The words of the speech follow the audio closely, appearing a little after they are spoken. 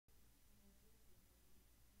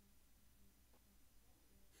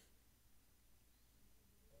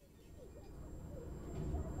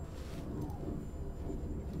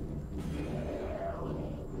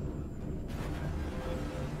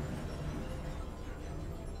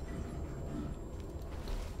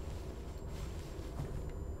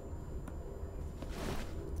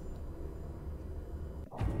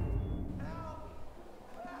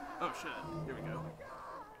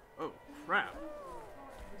crap.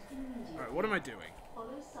 Alright, what am I doing?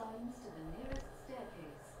 Follow signs to the nearest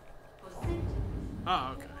staircase. For safety reasons,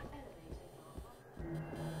 Oh, okay.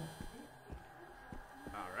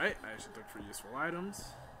 Alright, I should look for useful items.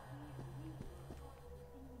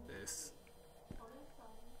 This.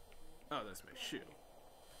 Oh, that's my shoe.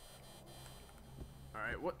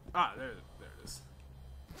 Alright, what? Ah, there it is.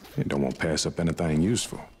 You don't want to pass up anything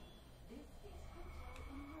useful.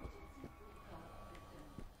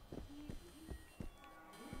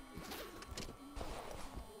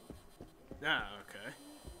 Ah, okay.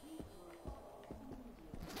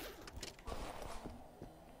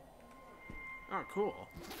 Oh, cool.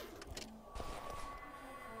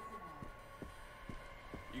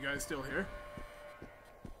 You guys still here?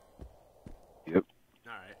 Yep.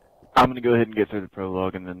 Alright. I'm gonna go ahead and get through the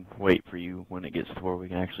prologue and then wait for you when it gets to where we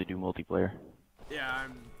can actually do multiplayer. Yeah,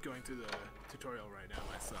 I'm going through the tutorial right now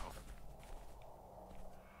myself.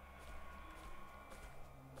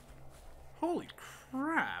 Holy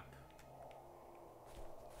crap!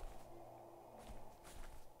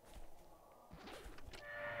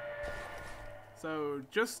 So,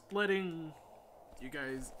 just letting you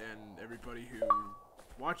guys and everybody who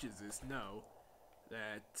watches this know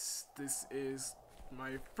that this is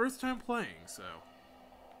my first time playing, so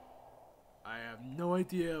I have no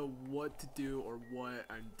idea what to do or what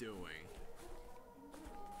I'm doing.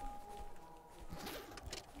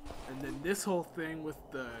 And then this whole thing with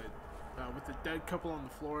the dead couple on the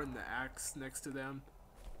floor and the axe next to them.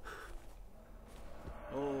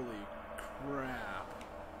 Holy crap.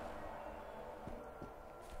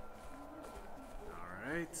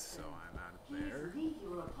 Alright, so I'm out of there. leave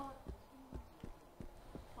your apartment.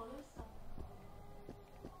 Follow signs.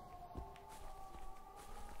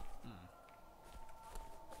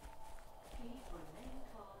 Please remain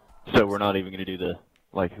calm. So we're not even gonna do the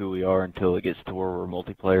like who we are until it gets to where we're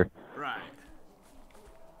multiplayer. Right.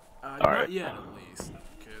 Not Alright. yet, at least,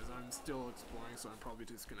 because I'm still exploring, so I'm probably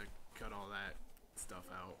just gonna cut all that stuff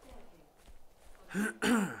out.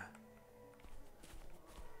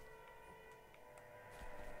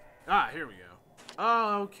 Ah, here we go.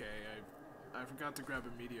 Oh, okay. I forgot to grab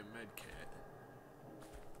a medium med kit.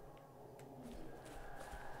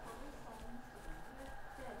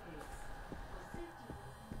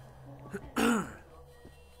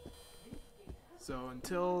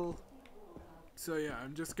 So yeah,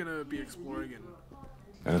 I'm just gonna be exploring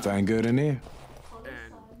Anything good in there?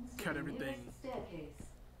 and cut everything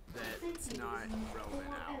that's not relevant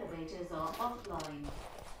All out. elevators are offline.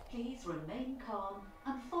 Please remain calm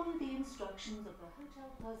and follow the instructions of the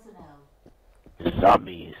hotel personnel.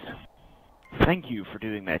 Zombies. Thank you for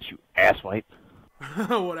doing that, you asswipe.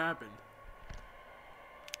 What happened?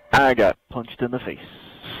 I got punched in the face.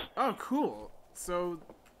 Oh, cool. So,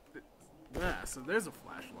 yeah, so there's a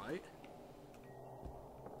flashlight.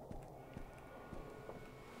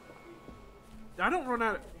 I don't run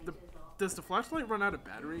out of, does the flashlight run out of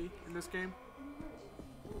battery in this game?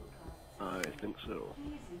 I think so.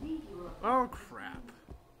 Oh, crap.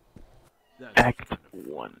 That's Act kind of...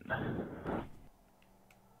 1. Alright,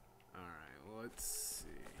 let's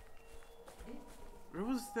see. Where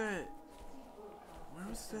was that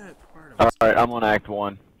part of it? Alright, I'm on Act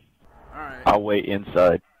 1. Alright. I'll wait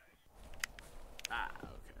inside. Ah,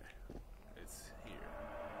 okay. It's here.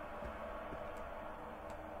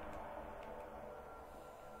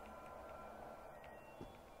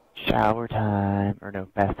 Shower time. Or no,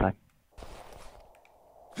 bath time.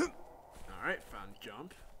 Alright, found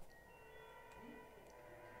jump.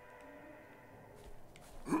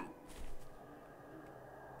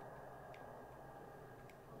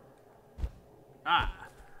 Ah!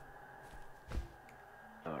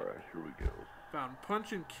 Alright, here we go. Found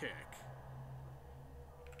punch and kick.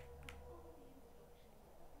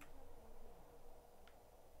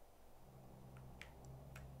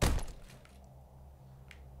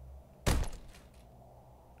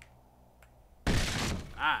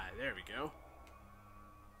 Ah, there we go.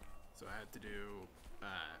 So I had to do,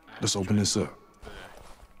 Let's open this up.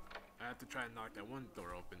 I have to try and knock that one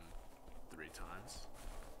door open 3 times.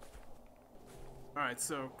 Alright,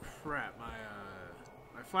 so crap,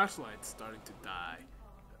 my flashlight's starting to die.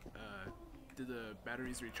 Do the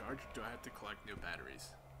batteries recharge? Do I have to collect new batteries?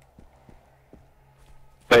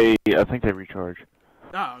 I think they recharge.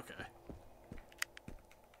 Oh, okay.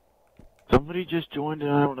 Somebody just joined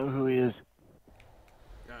and I don't know who he is.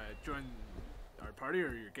 Join our party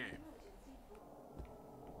or your game?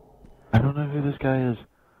 I don't know who this guy is.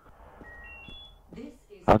 This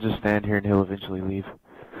is I'll just stand here and he'll eventually leave.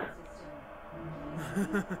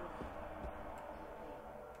 system.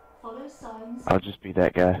 Follow signs. I'll just be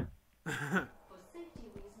that guy. For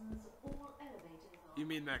safety reasons, all You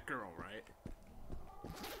mean that girl, right?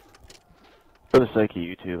 For the sake of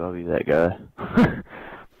YouTube, I'll be that guy.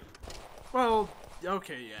 Well,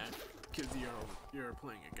 okay, yeah, because you're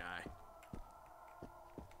playing a guy.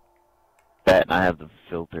 That and I have the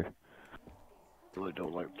filter. Really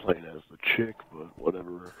don't like playing as the chick, but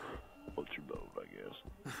whatever. What's your vote, I guess.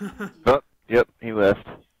 Oh, yep, he left.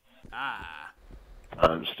 Ah.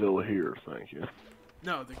 I'm still here, thank you.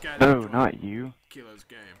 No, the guy that No, joined not you. Kilo's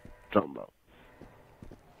game. Talking about.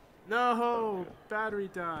 No, battery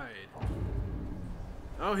died.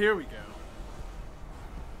 Oh, here we go.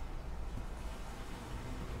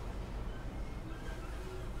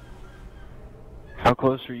 How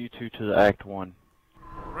close are you two to the Act 1?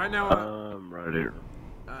 Right now, Right here.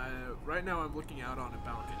 right now I'm looking out on a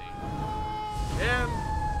balcony, and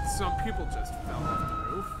some people just fell off the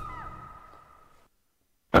roof.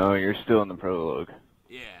 Oh, you're still in the prologue.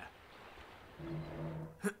 Yeah.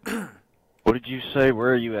 What did you say?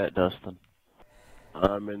 Where are you at, Dustin?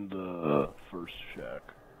 I'm in the first shack.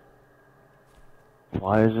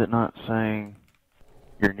 Why is it not saying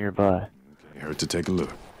you're nearby? Can't hurt to take a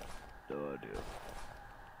look. No idea.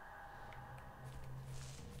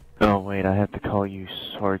 Oh, wait, I have to call you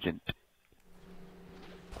Sergeant.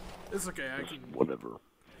 It's okay, I can... Whatever.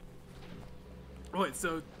 Wait,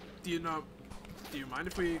 so, do you mind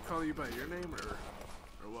if we call you by your name, or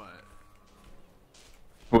what?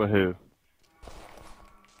 Woohoo.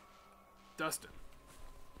 Dustin.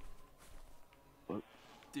 What?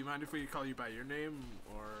 Do you mind if we call you by your name,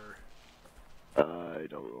 or... I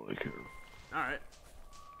don't really care. Alright.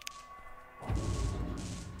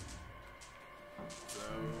 So...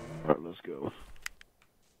 Alright, let's go.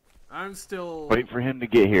 I'm still... Wait for him to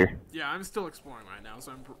get here. Yeah, I'm still exploring right now,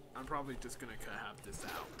 so I'm probably just gonna have this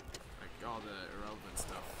out. Like, all the irrelevant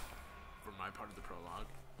stuff from my part of the prologue.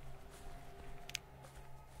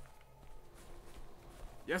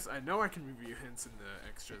 Yes, I know I can review hints in the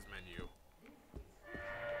extras menu.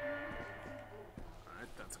 Alright,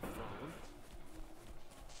 that's a phone.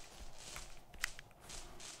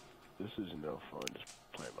 This is no fun, just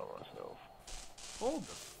playing by myself. Hold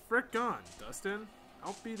the frick on, Dustin.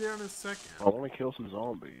 I'll be there in a second. I want to kill some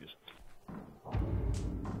zombies.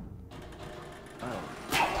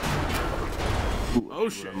 Oh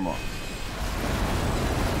shit. Oh,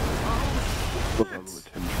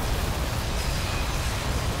 shit.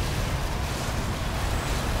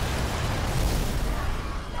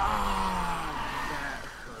 That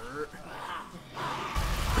hurt.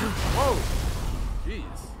 Whoa! Jeez.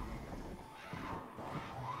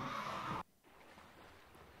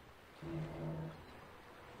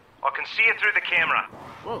 I can see you through the camera.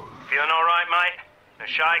 Whoa. Feeling alright, mate? No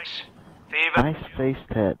shakes? Fever? Nice face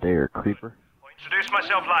tat there, creeper. I'll introduce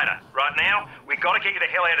myself later. Right now, we gotta get you the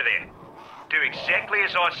hell out of there. Do exactly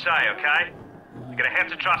as I say, okay? You're gonna have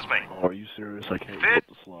to trust me. are you serious? I can't First, get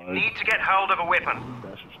the you slide. need to get hold of a weapon.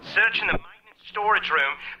 That's just... Search in the maintenance storage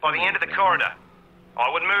room by the end of the corridor.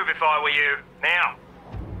 I would move if I were you. Now.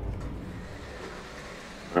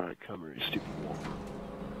 Alright, come here, you stupid woman.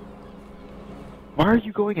 Why are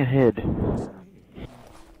you going ahead?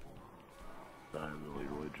 I'm really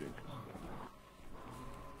raging.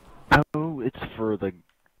 Oh, it's for the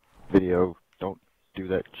video. Don't do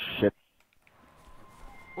that shit.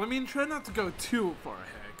 Well, I mean, try not to go too far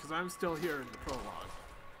ahead, because I'm still here in the prologue.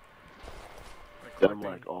 Like, I'm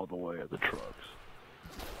collecting- like all the way at the trucks.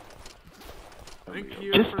 Thank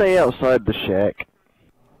you. Just stay outside the shack.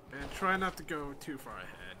 And try not to go too far ahead.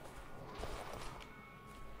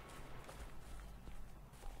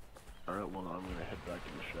 Alright, well, I'm gonna head back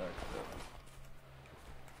to the shack then.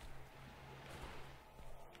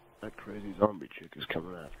 That crazy zombie chick is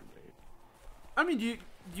coming after me. I mean, you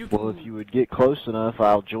can... Well, if you would get close enough,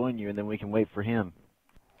 I'll join you, and then we can wait for him.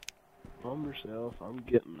 Calm yourself, I'm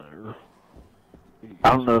getting there.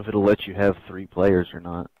 I don't know if it'll let you have 3 players or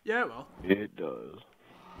not. Yeah, well. It does.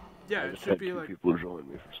 Yeah, I it just should had be 2 like... people join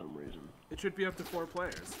me for some reason. It should be up to 4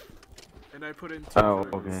 players. And I put in 2 Oh,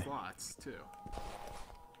 for okay. slots, too.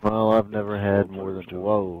 Well, I've never had more than...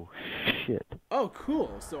 Whoa, shit. Oh,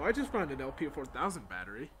 cool. So I just found an LP4000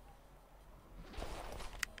 battery.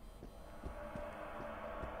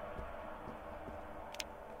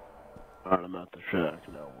 Alright, I'm at the shack,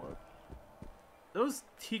 now what? Those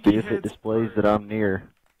tiki See if heads it displays are... that I'm near.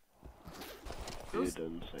 Those It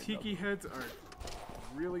doesn't say tiki nothing. heads are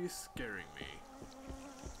really scaring me.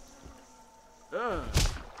 Ugh.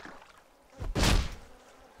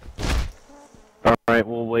 Alright,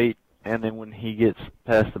 we'll wait, and then when he gets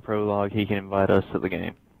past the prologue, he can invite us to the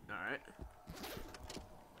game. Alright.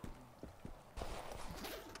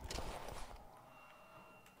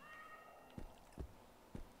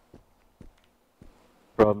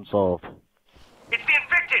 Problem solved. It's the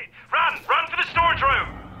infected! Run! Run for the storage room!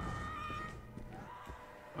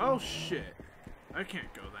 Oh shit. I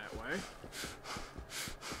can't go that way.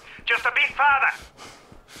 Just a bit farther!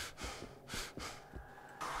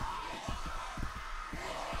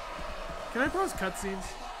 Can I pause cutscenes?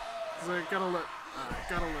 Cause I gotta let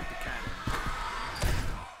the cat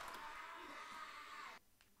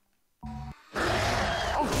in.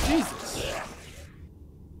 Oh Jesus!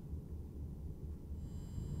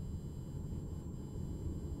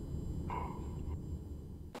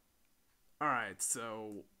 Alright,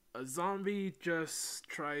 so a zombie just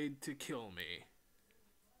tried to kill me.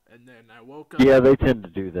 And then I woke up. Yeah, they tend to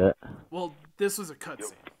do that. Well, this was a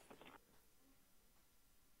cutscene.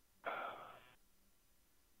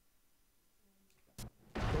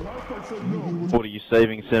 What are you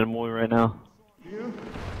saving Cinemoy right now?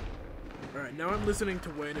 Alright, now I'm listening to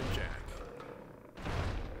Wayne and Jack.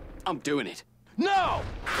 I'm doing it. No!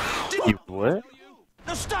 You what?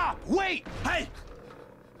 No, stop! Wait! Hey!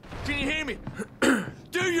 Can you hear me?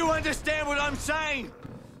 Do you understand what I'm saying?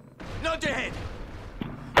 Nod your head.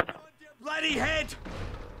 Nod your bloody head!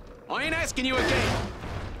 I ain't asking you again.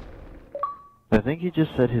 I think he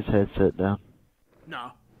just set his headset down.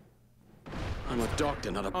 No. I'm a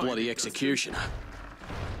doctor, not a bloody executioner.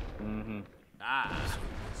 Mm-hmm. Ah.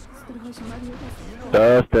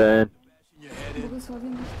 Dustin.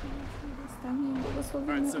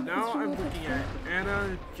 Alright, so now I'm looking at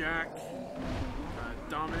Anna, Jack,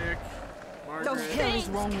 Dominic, What Margaret. the hell is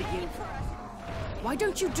wrong with you? Why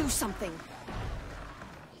don't you do something?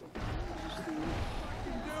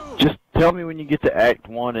 Just tell me when you get to Act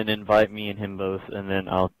 1 and invite me and him both, and then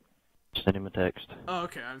I'll send him a text. Oh,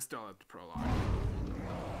 okay, I'm still at the prologue.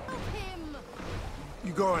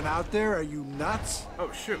 You going out there? Are you nuts?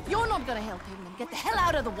 Oh, shoot. You're not gonna help him, then get the hell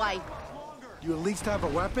out of the way. You at least have a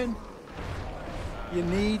weapon? You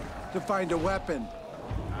need to find a weapon.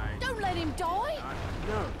 Don't let him die. I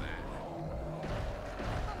know that.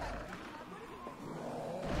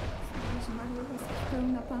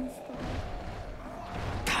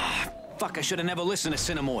 Fuck, I should have never listened to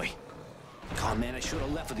Cinemoy. God, man, I should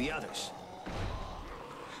have left with the others.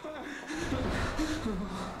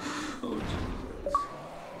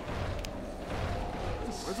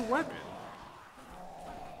 Where's a weapon?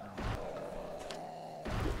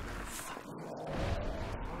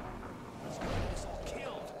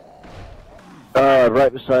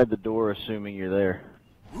 Right beside the door, assuming you're there.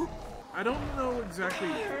 I don't know exactly.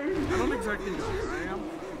 I don't exactly know where I am.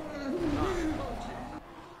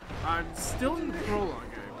 I'm still in the prologue,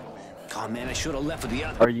 I believe. God, man, I should have left with the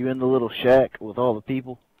others. Are you in the little shack with all the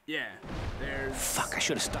people? Yeah. There's. Fuck, I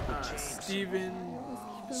should have stuck with James. Steven.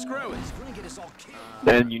 Screw it. He's gonna get us all killed.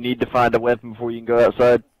 Then you need to find a weapon before you can go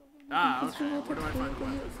outside. Ah, okay. Where do I find the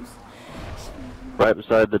weapon? Right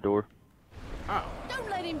beside the door. Oh. Don't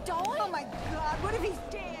let him die. Oh my God, what if he's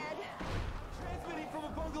dead?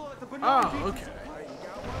 Oh, okay.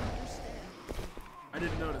 I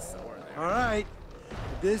didn't notice that word there. All right.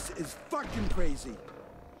 This is fucking crazy.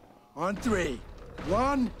 On 3.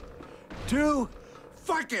 1, 2,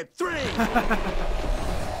 fuck it, 3!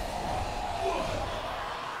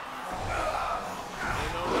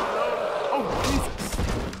 Oh, Jesus.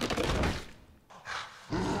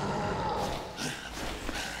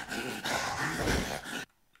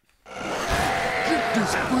 Get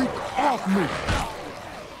this freak off me!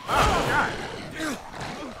 Oh, God.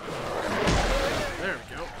 There we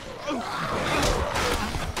go.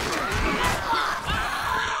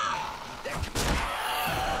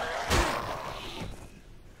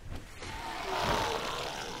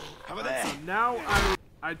 Over there. So now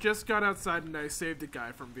I just got outside and I saved a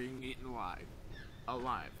guy from being eaten alive.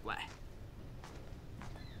 Blah.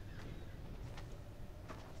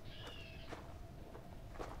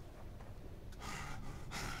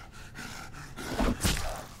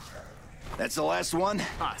 That's the last one?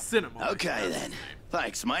 Ah, Cinema. Okay, then.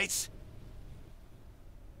 Thanks, mates.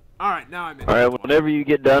 Alright, now I'm in. Alright, whenever you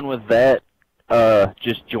get done with that,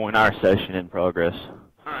 just join our session in progress.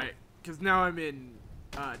 Alright, because now I'm in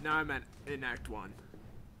Act 1.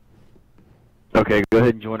 Okay, go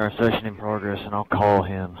ahead and join our session in progress, and I'll call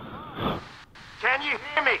him. Can you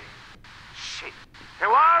hear me? Shit.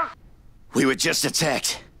 Hello? We were just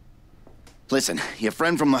attacked. Listen, your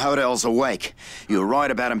friend from the hotel's awake. You were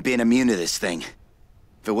right about him being immune to this thing.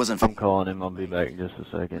 If it wasn't for... I'm calling him. I'll be back in just a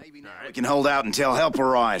second. Maybe now we can hold out until help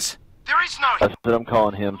arrives. There is no... I said I'm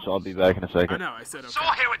calling him, so I'll be back in a I second. know, I said okay. Saw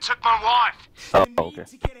how it took my wife. Oh, okay.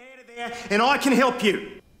 And I can help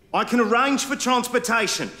you. I can arrange for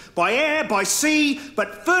transportation, by air, by sea,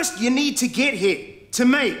 but first you need to get here, to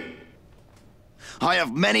me. I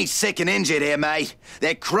have many sick and injured here, mate.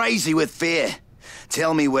 They're crazy with fear.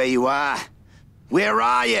 Tell me where you are. Where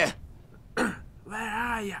are you? Where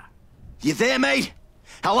are ya? You there, mate?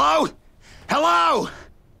 Hello? Hello?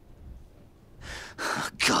 Oh,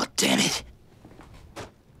 God damn it.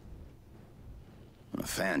 I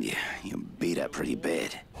found you. You beat up pretty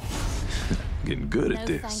bad. Getting good at No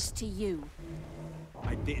this. thanks to you.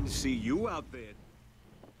 I didn't see you out there.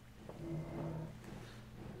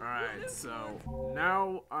 Alright, so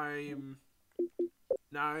now I'm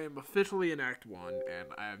officially in Act 1 and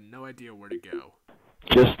I have no idea where to go.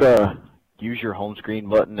 Just use your home screen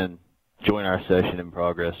button and join our session in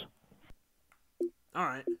progress.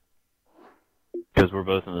 Alright. Because we're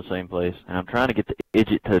both in the same place, and I'm trying to get the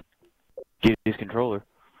idiot to get his controller.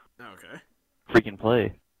 Okay. Freaking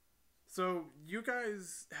play. So you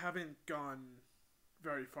guys haven't gone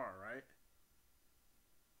very far, right?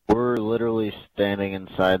 We're literally standing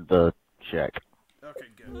inside the shack. Okay,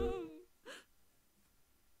 good.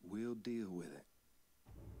 We'll deal with it.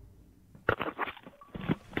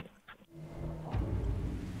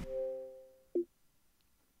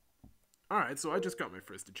 Alright, so I just got my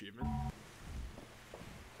first achievement.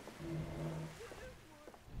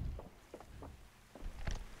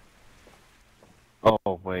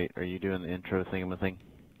 Oh, wait, are you doing the intro thing?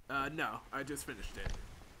 No, I just finished it.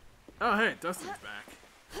 Oh, hey, Dustin's back.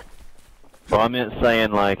 Well, I meant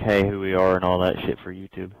saying, like, hey, who we are and all that shit for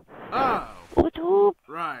YouTube. Oh!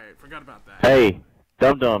 Right, forgot about that. Hey,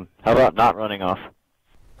 Dum-Dum, how about not running off?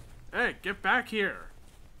 Hey, get back here!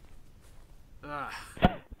 Ugh.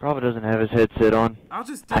 Probably doesn't have his headset on. I'll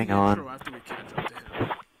just do Hang the on. intro after we catch up to him.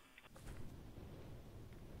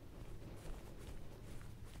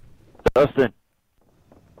 Dustin!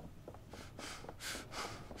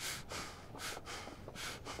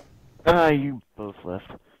 Ah, you both left.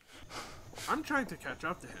 I'm trying to catch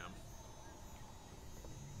up to him.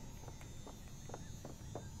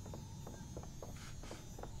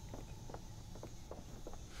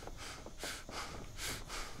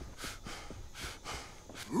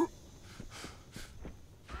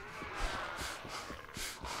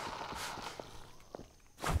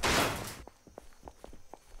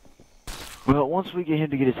 Well, once we get him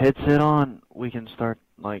to get his headset on, we can start,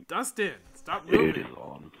 like... Dustin, stop It moving! is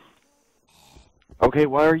on. Okay,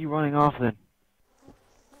 why are you running off then?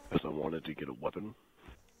 Because I wanted to get a weapon.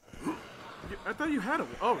 I thought you had a...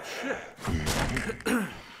 Oh, shit.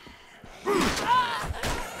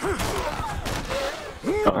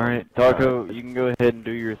 Alright, Taco, you can go ahead and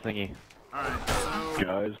do your thingy. Alright, so...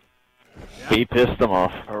 Guys, He pissed them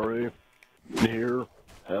off. hurry. Here.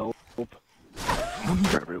 Help.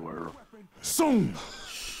 Everywhere. Soon!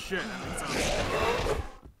 Shit, that sounds...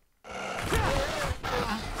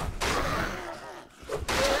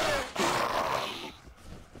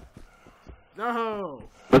 No!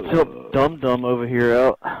 Let's help Dum-Dum over here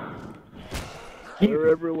out. They're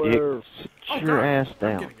everywhere. Sit your ass I'm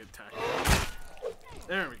down. getting attacked.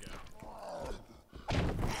 There we go.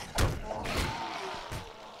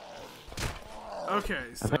 Okay,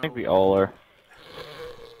 so... I think we all are.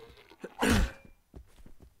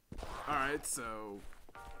 Alright, so...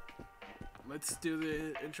 Let's do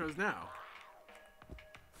the intros now.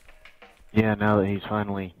 Yeah, now that he's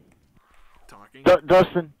finally... Talking.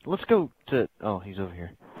 Dustin, let's go to... Oh, he's over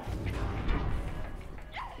here.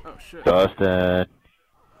 Oh, shit. Dustin.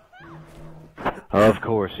 Of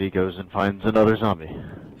course, he goes and finds another zombie.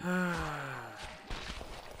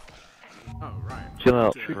 Oh, right. Chill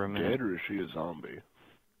out Is she for a minute. dead or is she a zombie?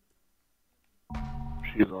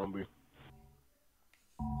 She a zombie.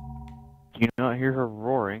 Do you not hear her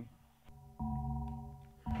roaring?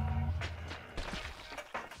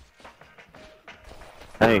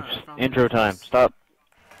 Hey, I found intro the time. place. Stop.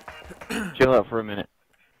 Chill out for a minute.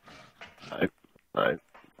 Alright.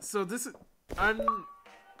 So this is... I'm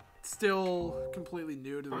still completely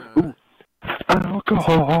new to the...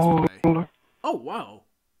 Alcohol. Oh, wow.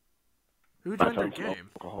 Who I joined our found some game?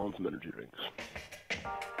 alcohol and some energy drinks.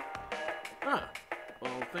 Huh.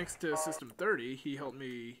 Well, thanks to System 30, he helped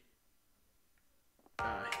me...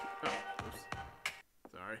 oh, oops.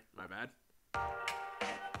 Sorry, my bad.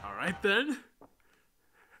 Alright then.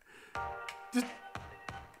 Just...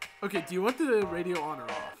 Okay, do you want the radio on or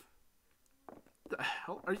off? The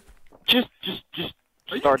hell? Are you... Just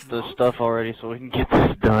Are you start the drunk? stuff already so we can get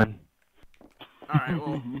this done. Alright,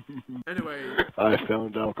 well... Anyway... I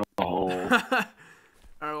found alcohol. Alright,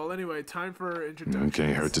 well, anyway, time for introduction. It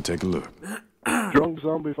can't hurt to take a look. Drunk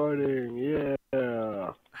zombie fighting, yeah.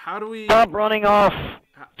 How do we... Stop running off!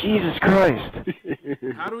 Jesus Christ!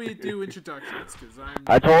 How do we do introductions? Because I'm...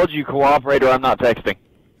 I told you, cooperate or I'm not texting.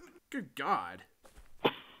 Good God.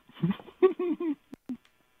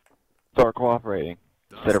 Start cooperating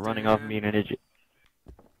instead of running off and being an idiot.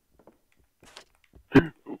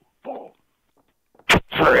 Ball. Get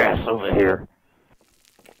your ass over here.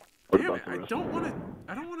 Damn it!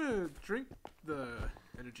 I don't want to drink the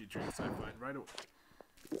energy drinks I find right away.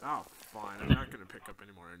 Oh, fine. I'm not gonna pick up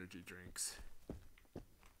any more energy drinks.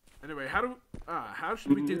 Anyway, how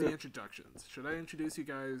should we do the introductions? Should I introduce you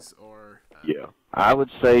guys or? Yeah. I would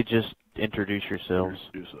say just introduce yourselves.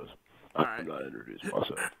 Introduce us. Alright. I'm not introducing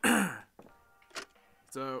myself.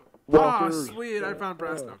 So, Walkers. sweet! I found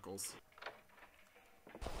brass knuckles.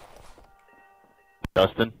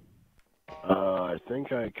 Dustin? I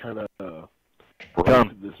think I kind of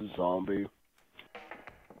Come. this is zombie.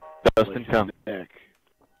 Dustin, Like his come. neck.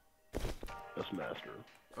 That's master.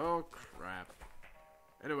 Oh crap.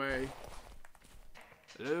 Anyway,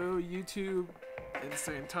 hello YouTube.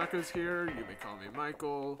 Insane Taco's here. You may call me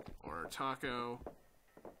Michael or Taco,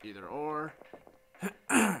 either or.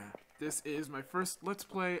 This is my first Let's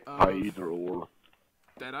Play of Either or.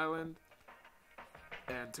 Dead Island,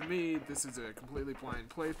 and to me, this is a completely blind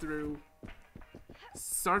playthrough.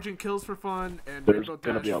 Sergeant Kills for Fun and There's Rainbow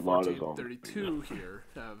gonna Dash be a lot of 1432 here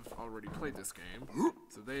have already played this game,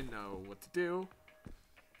 so they know what to do.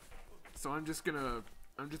 So I'm just gonna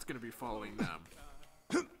be following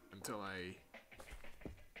them until I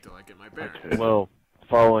get my bearings. Well,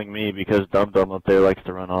 following me because Dum Dum up there likes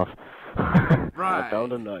to run off. Right. I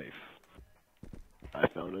found a knife.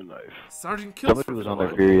 Sergeant Kills Somebody for was on their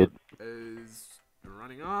Fun period. is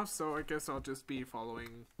running off, so I guess I'll just be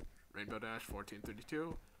following Rainbow Dash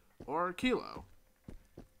 1432 or Kilo.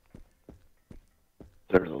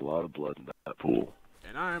 There's a lot of blood in that pool.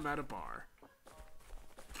 And I'm at a bar.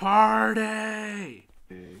 Party!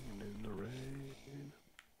 In the rain.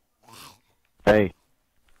 Hey,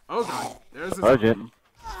 Oh god, there's a Sergeant.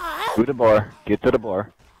 To the bar. Get to the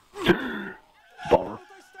bar. Bar.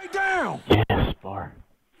 Stay down! Yes, bar.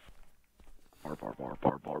 Bar.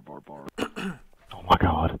 Oh my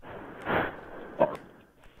god. Bar.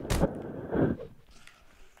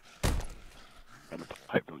 And the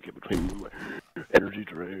pipe don't get between me. Energy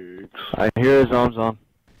drinks. I hear his arms on.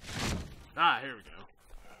 Ah, here we go.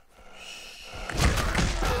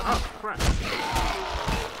 Oh, crap.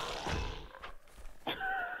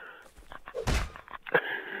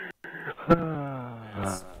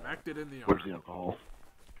 Smacked it in the arm. Where's the alcohol?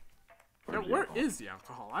 Yeah, where is the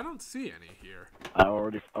alcohol? I don't see any here. I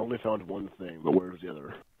only found one thing, but where's the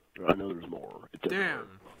other? I know there's more. It's everywhere.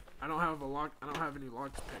 Damn. I don't have any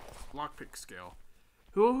lockpick skill.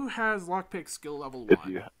 Who has lockpick skill level 1?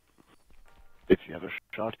 If you have a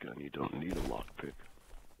shotgun, you don't need a lockpick.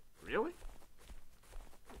 Really?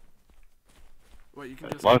 What, you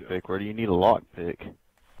can just Lockpick? Where do you need a lockpick?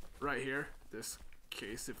 right here, this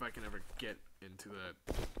case, if I can ever get into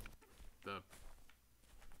the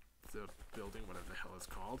building, whatever the hell it's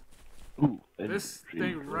called. Ooh, This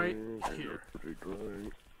energy thing right drink, here. energy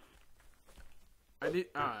drink. I need,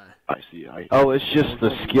 I see. Oh, it's just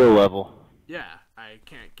the skill level. yeah, I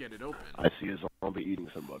can't get it open. I see a zombie eating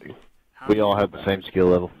somebody. How We do all you- have the same skill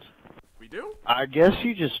level. We do? I guess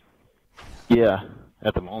you just... Yeah,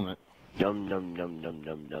 at the moment. Yum yum yum yum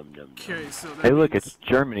yum yum yum. Okay, so that Hey, look, means, it's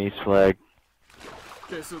Germany's flag.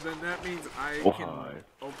 okay, so then that means I Oh, can hi.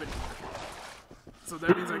 open. So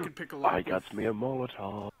that means I can pick a lock. I got me a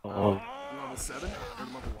Molotov. level 7 or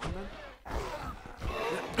level 1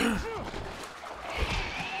 then.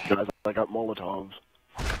 Guys, I got Molotovs.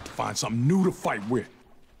 Find something new to fight with.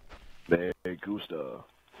 Me gusta.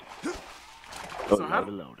 So how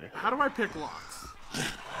do I pick locks?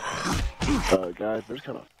 Guys, there's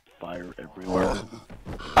kind of fire everywhere.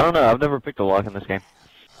 I don't know, I've never picked a lock in this game.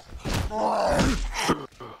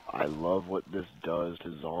 I love what this does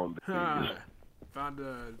to zombies. Found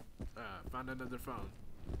another phone.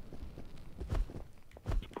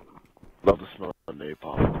 Love the smell of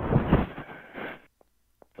napalm.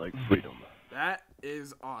 Like freedom. That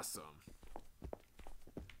is awesome.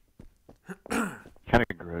 Kinda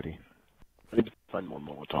grody. I need to find more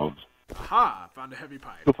Molotovs. Aha! Found a heavy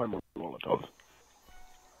pipe. Go find more Molotovs.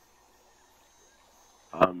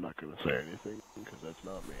 I'm not gonna say anything, because that's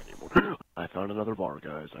not me anymore. I found another bar,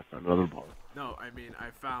 guys. I found another bar. No, I mean I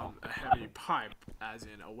found a heavy pipe, as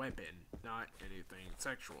in a weapon, not anything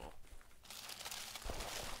sexual.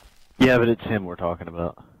 Yeah, but it's him we're talking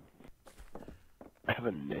about. I have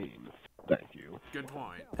a name. Thank you. Good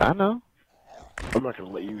point. I know. I'm not gonna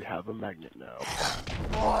let you have a magnet now.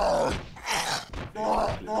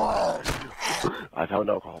 I found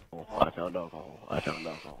alcohol. I found alcohol. I found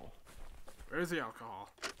alcohol. Where's the alcohol?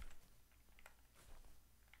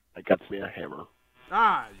 I got me a hammer.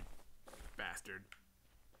 Ah, you bastard.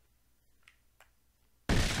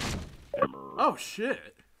 Hammer. Oh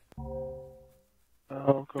shit!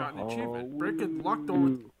 Alcohol. Got an achievement. Break a locked door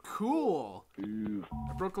with... Cool!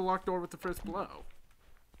 I broke a locked door with the first blow.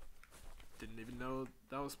 Didn't even know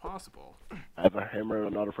that was possible. I have a hammer and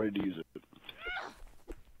I'm not afraid to use it.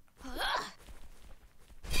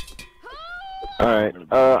 Alright,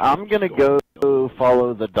 I'm gonna go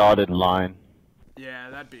follow the dotted line. Yeah,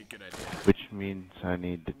 that'd be a good idea. Which means I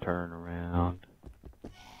need to turn around.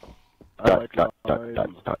 Like Dot.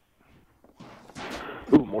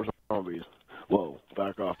 Ooh, more zombies. Whoa,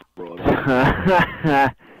 back off, bro.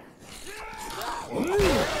 I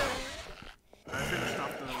finished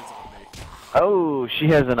off the zombie. Oh, she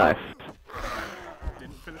has a knife.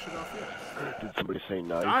 Didn't finish it off yet. Did somebody say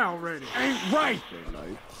knife? Die already! Ain't right! Say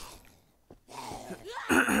knife.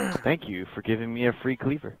 Thank you for giving me a free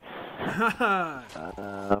cleaver. Oh,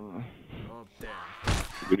 damn.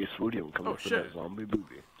 Goody Swooty, I'm coming for that zombie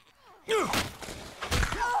booby.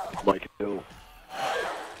 My kill.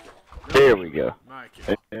 There we go. My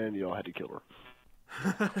kill. And y'all had to kill her.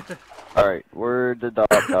 Alright, where'd the dot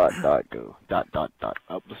go? Dot.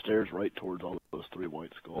 Up the stairs right towards all those 3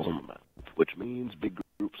 white skulls on the map. Which means big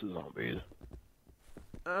groups of zombies.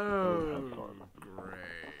 Oh, great.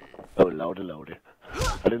 Oh, lordy.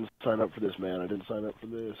 I didn't sign up for this, man. I didn't sign up for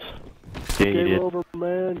this. Yeah, you Game did. over,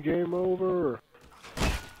 man. Game over.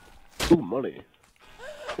 Ooh, money.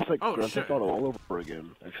 It's like Grand Theft Auto all over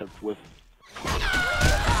again, except with...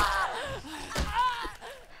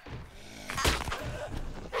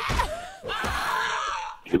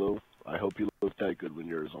 Kilo, I hope you look that good when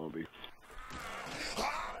you're a zombie.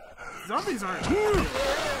 Zombies aren't...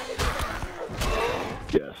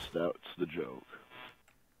 Yes, that's the joke.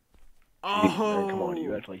 Oh! Man, come on,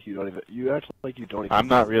 you act like you don't even... I'm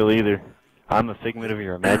not real either. I'm a figment of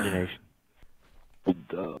your imagination. Well,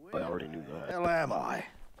 duh, I already knew that. Hell am I?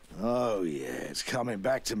 Oh yeah, it's coming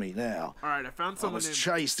back to me now. Alright, I found I someone was named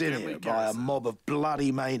chased in Stanley here by a Garrison. mob of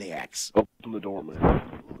bloody maniacs. Open the door, man. I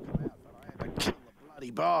had to kill the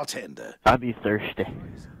bloody bartender. I'd be thirsty.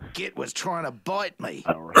 Git was trying to bite me.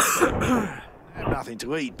 I don't I had nothing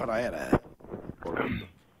to eat, but I had a...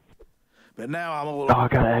 But now I'm all... Oh, I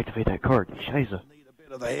gotta activate that card. Shiza. Need a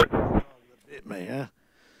bit of the head that bit me, huh?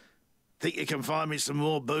 Think you can find me some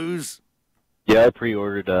more booze? Yeah, I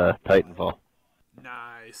pre-ordered Titanfall.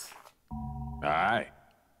 Nice. Aye.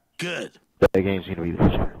 Good. That game's gonna be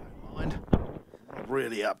this year. Mind? Not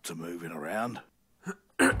really up to moving around.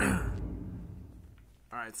 Alright,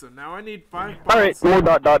 so now I need 5 Alright, bottles... more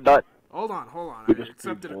dot. Hold on. We I just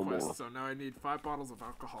accepted a need 4 quest, more. so now I need 5 bottles of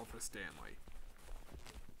alcohol for Stanley.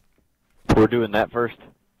 We're doing that first.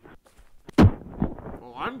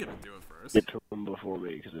 Well, I'm gonna do it first. Get to them before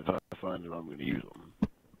me, because if I find them, I'm going to use them.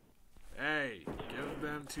 Hey, give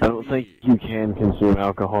them to I don't me. think you can consume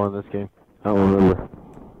alcohol in this game. I don't remember.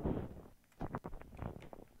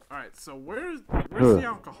 Alright, so where's the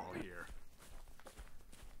alcohol here?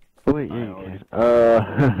 Oh, wait, yeah, you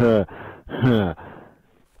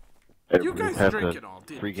can. You guys have drink the it all,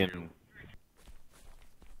 didn't freaking... you?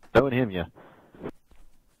 Knowing him, yeah.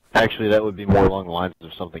 Actually, that would be more along the lines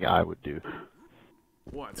of something I would do.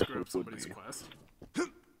 What, screw up somebody's quest?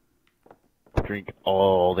 Drink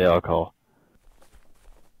all the alcohol.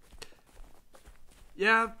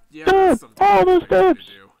 Yeah, that's something all the I could steps.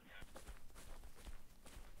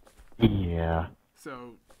 do. Yeah.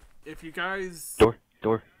 So, if you guys... Door.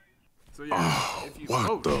 So yeah, if you...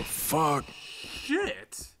 What the fuck?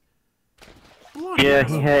 Shit! Bloody Yeah,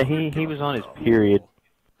 hell. he was on his period.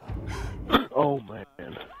 Oh, man.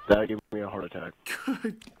 That gave me a heart attack.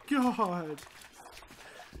 Good God!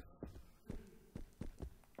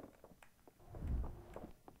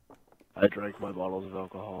 I drank my bottles of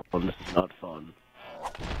alcohol, and this is not fun.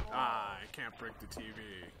 Ah, I can't break the TV.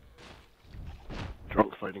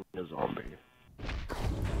 Drunk fighting a zombie.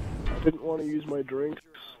 I didn't want to use my drinks.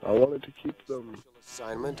 I wanted to keep them.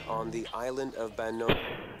 Assignment on the island of Bano.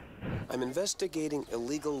 I'm investigating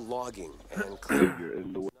illegal logging and You're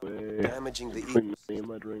in the way. damaging the Bring me and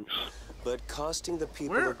my drinks. but costing the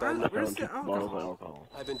people Where of Bano. where's Found the 2 bottles of alcohol? alcohol.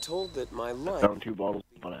 I've been told that my life Found 2 bottles,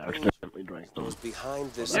 but I accidentally drank them. was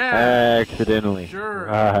behind this Accidentally. Sure.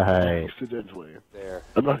 Right. Accidentally. there.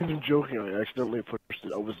 I'm not even joking. I accidentally pushed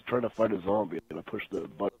it. I was trying to fight a zombie, and I pushed the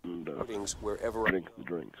button to Recordings wherever I drink the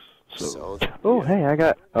drinks. So, Oh, hey, I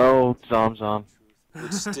got... Oh, Zom.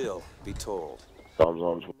 would still be told.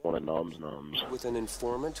 Zomzoms wanted noms. With an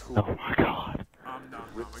informant who Oh, my God.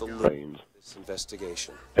 ripped the God. lid Brains. of this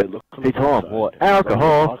investigation. Hey, look on Hey, the Tom, side. what? If there's an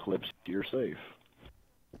Alcohol? Apocalypse, you're safe.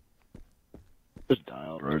 Just die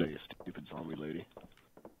already, you stupid zombie lady.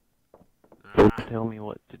 Don't tell me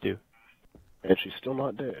what to do. And she's still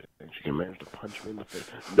not dead. And she can manage to punch me in the face.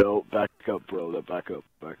 No, back up, bro. Back up.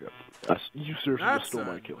 You seriously just stole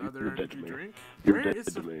my kill. You're dead to me. You're dead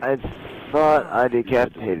to me. I thought I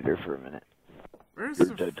decapitated her for a minute. Where's You're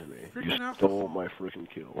dead to me. You stole my freaking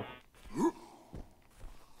kill.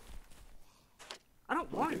 I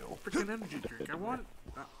don't want a freaking energy drink. I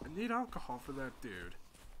need alcohol for that dude.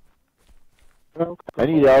 I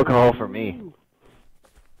need alcohol for me.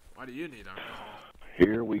 Why do you need alcohol?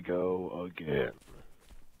 Here we go again.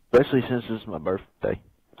 Especially since this is my birthday.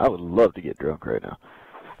 I would love to get drunk right now.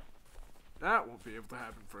 That won't be able to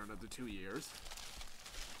happen for another 2 years.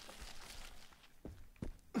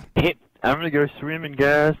 I'm gonna go swimming,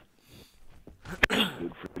 guys.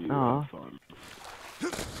 Good for you. Aw. Fun.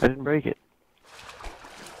 I didn't break it.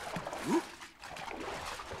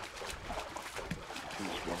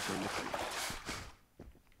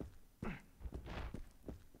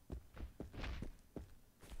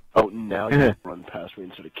 Oh, now you run past me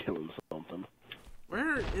instead of killing something.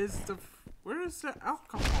 Where is the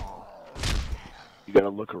alcohol? You gotta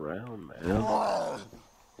look around, man.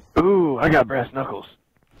 Ooh, I got brass knuckles.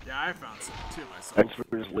 Yeah, I found some too myself. Thanks for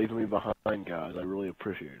just leaving me behind, guys. I really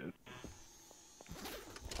appreciate it.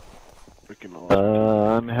 Freaking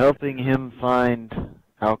awesome. I'm helping him find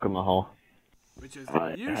alcohol. Which is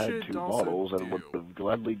I had 2 bottles and would have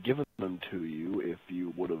gladly given them to you if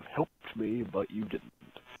you would have helped me, but you didn't.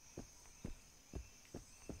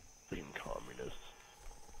 Freaking communists.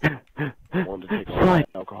 Wanted to take slide.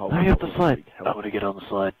 Alcohol. Let me up the slide. I want to get on the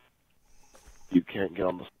slide. You can't get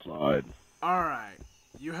on the slide. Alright.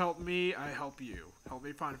 You help me, I help you. Help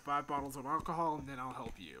me find 5 bottles of alcohol, and then I'll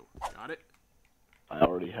help you. Got it? I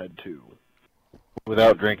already had 2.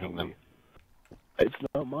 Without drinking them. It's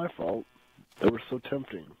not my fault. They were so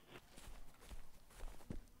tempting.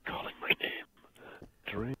 Calling my name.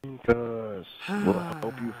 Drink us. We'll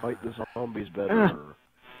help you fight the zombies better.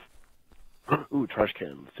 Ooh, trash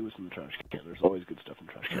can. Let's do this in the trash can. There's always good stuff in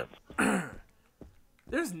trash cans.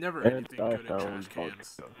 There's never and anything I good found in trash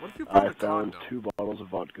cans. vodka. What if you found I a found condom? 2 bottles of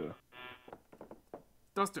vodka.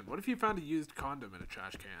 Dustin, what if you found a used condom in a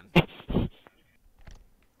trash can?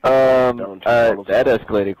 That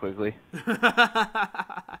escalated quickly.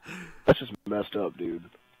 That's just messed up, dude.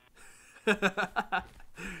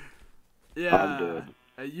 Yeah, I'm dead.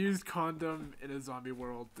 a used condom in a zombie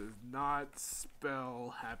world does not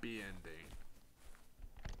spell happy ending.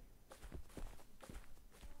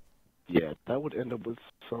 Yeah, that would end up with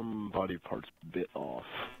some body parts bit off.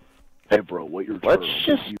 Hey, bro, wait your Let's turn.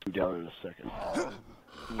 just You down in a second.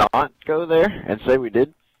 Not go there and say we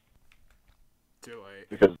did. Too late.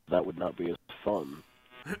 Because that would not be as fun.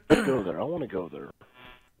 Let's go there. I want to go there.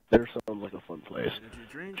 There sounds like a fun place.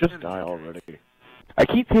 Just die already. I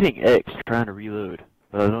keep hitting X trying to reload,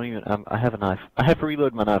 but I don't even. I have a knife. I have to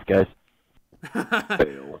reload my knife, guys.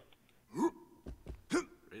 Fail.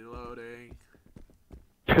 Reloading.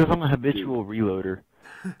 Because I'm a habitual reloader.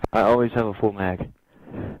 I always have a full mag.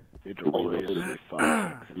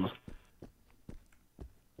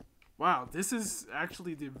 Wow, this is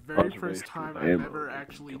actually the very first time I've ever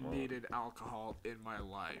actually needed alcohol in my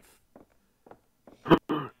life.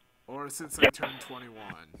 Or since I turned 21.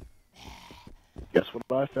 Guess what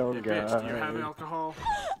I found, Hey, guys? bitch, do you have alcohol?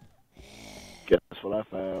 Guess what I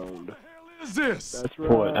found? What is this? That's right.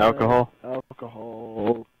 What, alcohol?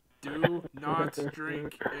 Alcohol. Do not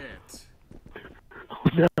drink it.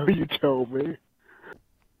 Now you tell me.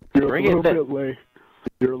 You're a little bit late.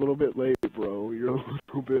 You're a little bit late, bro. You're a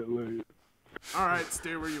little bit late. Alright,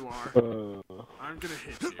 stay where you are. I'm gonna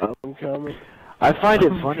hit you. I'm coming. I find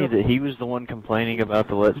it funny that he was the one complaining about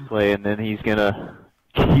the Let's Play, and then he's gonna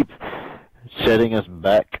keep setting us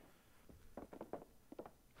back.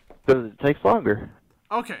 Because it takes longer.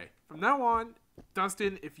 Okay, from now on,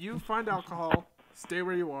 Dustin, if you find alcohol, stay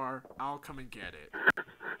where you are. I'll come and get it.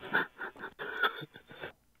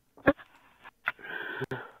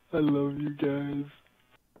 I love you guys.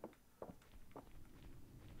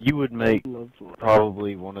 You would make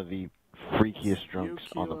probably one of the freakiest drunks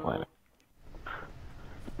on the planet.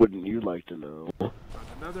 Wouldn't you like to know?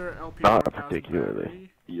 Another LP. Not particularly.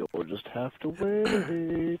 You'll just have to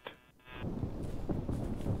wait.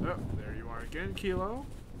 Oh, there you are again, Kilo.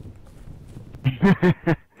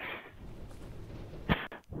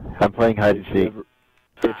 I'm playing hide and seek.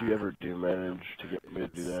 If you ever do manage to get me to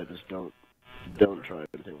do that, just don't try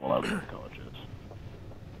anything while I'm unconscious.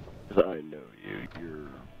 Because I know you. You're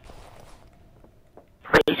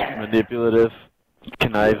manipulative,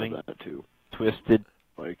 conniving, that too. Twisted.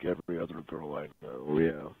 Like every other girl I know,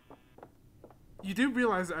 yeah. You do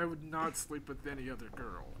realize I would not sleep with any other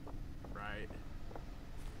girl, right?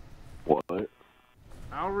 What?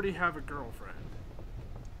 I already have a girlfriend.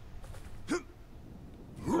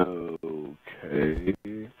 Okay.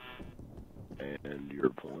 And your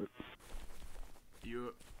point?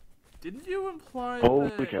 Didn't you imply Holy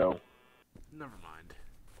that... cow. Never mind.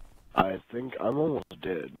 I think I'm almost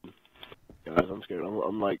dead. Guys, I'm scared.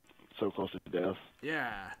 I'm like, so close to death.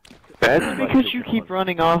 Yeah. That's because you keep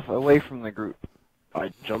running off away from the group.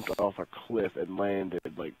 I jumped off a cliff and landed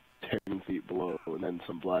like 10 feet below, and then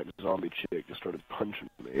some black zombie chick just started punching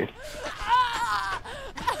me.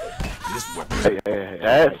 Hey,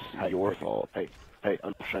 that's your fault. Hey,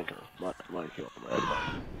 I'm Shanker. My kill.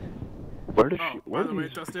 Where do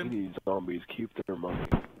these bikini zombies keep their money?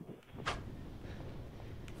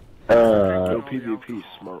 No PvP,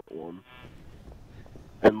 smart one.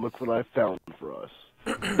 And look what I found for us.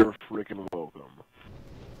 You're freaking welcome.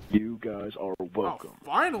 You guys are welcome. Oh,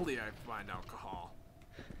 finally I find alcohol.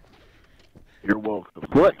 You're welcome.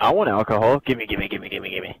 What? I want alcohol. Gimme.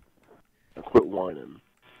 Now quit whining,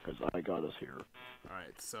 because I got us here.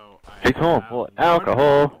 Alright, so Hey, Tom, what?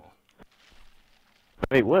 Alcohol.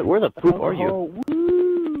 Wait, what? Where the poop are you?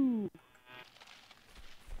 Woo!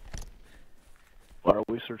 Why are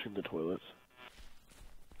we searching the toilets?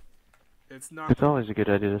 It's not. It's always a good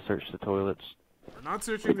idea to search the toilets. We're not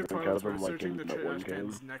searching the Think out toilets, of them we're like searching the in that one trash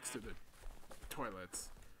cans game? next to the toilets.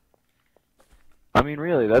 I mean,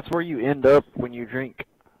 really, that's where you end up when you drink.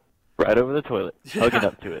 Right over the toilet, hugging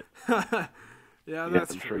up to it. Yeah,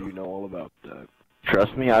 that's I'm true. sure you know all about that.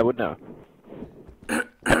 Trust me, I would know.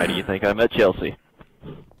 How do you think I met Chelsea?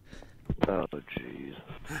 Oh, jeez.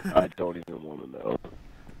 I don't even want to know.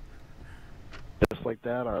 Just like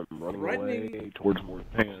that, I'm running away towards more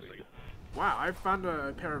fantasy. Wow, I found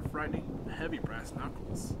a pair of frightening heavy brass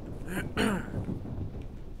knuckles.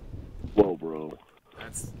 Whoa, bro.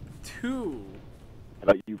 That's 2. How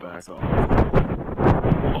about you back off?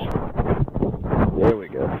 There we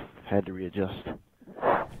go. Had to readjust.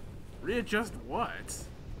 Readjust what?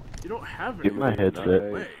 You don't have any Get my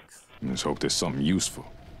headset. legs. Let's hope there's something useful.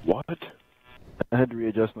 What? I had to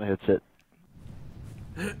readjust my headset.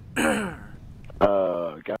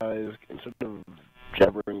 Guys, instead of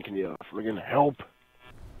jabbering, can you friggin' help?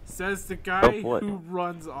 Says the guy Help what? who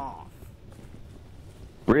runs off.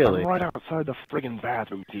 Really? I'm right outside the friggin'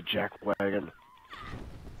 bathroom, you jackwagon.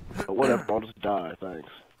 But whatever, I'll just die, thanks.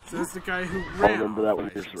 Says the guy who I'll ran remember that off, when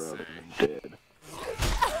I you're should surrounded say. and dead.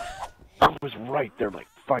 I was right there, like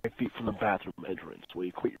 5 feet from the bathroom entrance. Will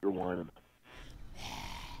you quit your whining?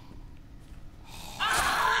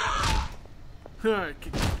 Kick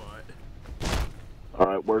your butt.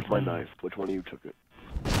 Alright, where's my knife? Which one of you took it?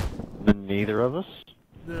 Neither of us?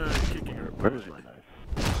 Kicking her butt. Where's my knife?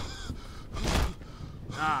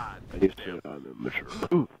 Ah, I used to say I'm immature.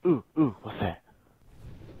 Ooh, what's that?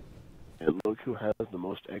 And look who has the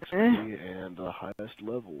most XP and the highest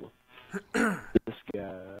level. This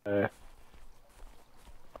guy.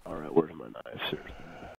 Alright, where's my knife? Seriously.